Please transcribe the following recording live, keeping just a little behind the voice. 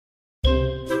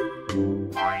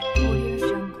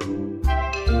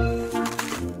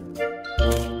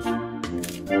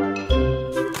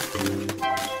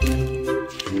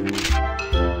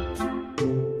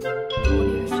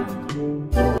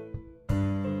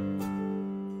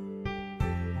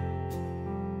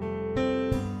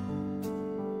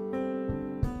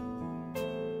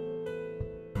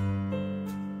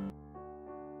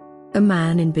A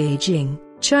man in Beijing,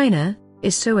 China,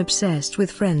 is so obsessed with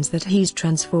Friends that he's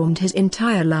transformed his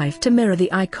entire life to mirror the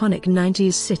iconic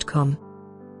 90s sitcom.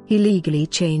 He legally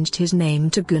changed his name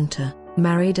to Gunther,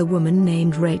 married a woman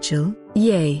named Rachel,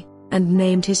 Ye, and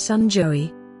named his son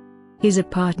Joey. His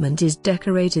apartment is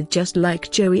decorated just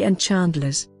like Joey and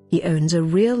Chandler's. He owns a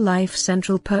real-life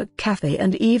Central Perk cafe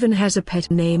and even has a pet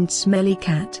named Smelly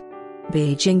Cat.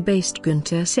 Beijing-based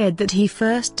Gunther said that he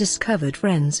first discovered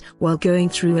Friends while going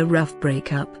through a rough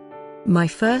breakup. "My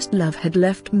first love had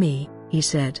left me," he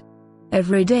said.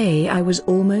 "Every day I was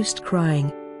almost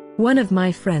crying. One of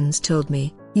my friends told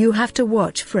me, 'You have to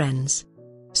watch Friends.'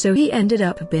 So he ended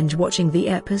up binge-watching the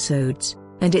episodes,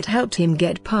 and it helped him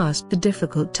get past the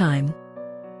difficult time."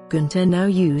 Gunther now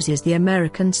uses the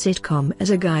American sitcom as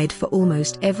a guide for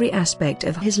almost every aspect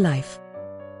of his life.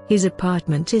 His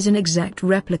apartment is an exact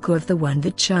replica of the one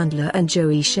that Chandler and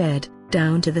Joey shared,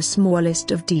 down to the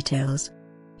smallest of details.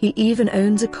 He even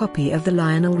owns a copy of the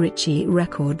Lionel Richie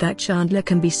record that Chandler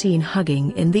can be seen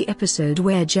hugging in the episode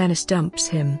where Janice dumps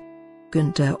him.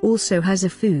 Gunther also has a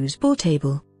foosball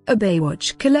table, a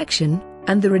Baywatch collection,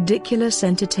 and the ridiculous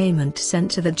entertainment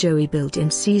center that Joey built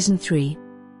in Season 3.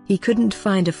 He couldn't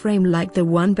find a frame like the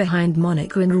one behind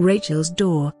Monica and Rachel's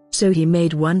door, so he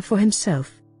made one for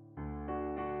himself.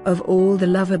 Of all the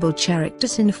lovable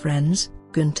characters in Friends,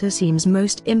 Gunther seems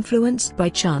most influenced by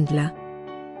Chandler.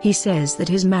 He says that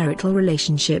his marital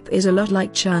relationship is a lot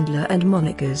like Chandler and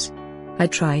Monica's. "I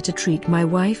try to treat my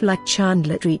wife like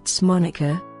Chandler treats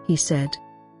Monica," he said.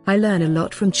 "I learn a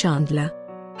lot from Chandler.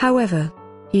 However,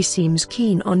 he seems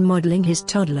keen on modeling his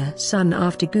toddler son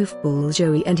after goofball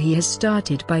Joey, and he has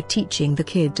started by teaching the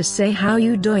kid to say how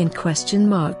you doing?"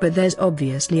 But there's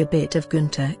obviously a bit of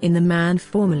Gunther in the man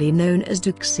formerly known as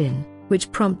Duxin,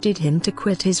 which prompted him to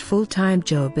quit his full-time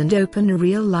job and open a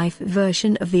real-life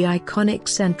version of the iconic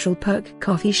Central Perk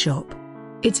coffee shop.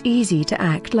 "It's easy to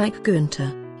act like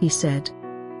Gunther," he said.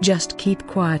 "Just keep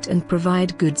quiet and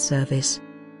provide good service.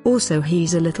 Also,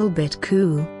 he's a little bit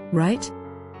cool, right?"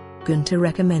 Gunther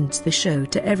recommends the show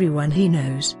to everyone he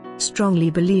knows,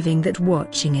 strongly believing that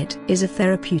watching it is a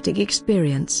therapeutic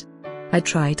experience. "I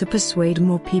try to persuade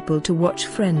more people to watch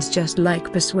Friends, just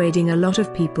like persuading a lot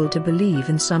of people to believe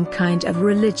in some kind of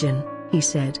religion," he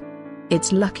said.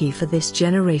 "It's lucky for this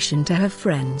generation to have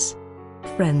Friends.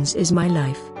 Friends is my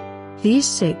life. These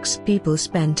 6 people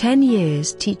spend 10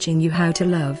 years teaching you how to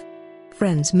love.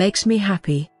 Friends makes me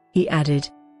happy," he added.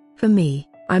 "For me,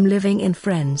 I'm living in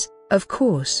Friends. Of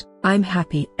course, I'm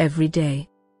happy every day.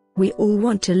 We all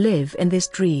want to live in this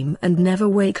dream and never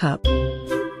wake up."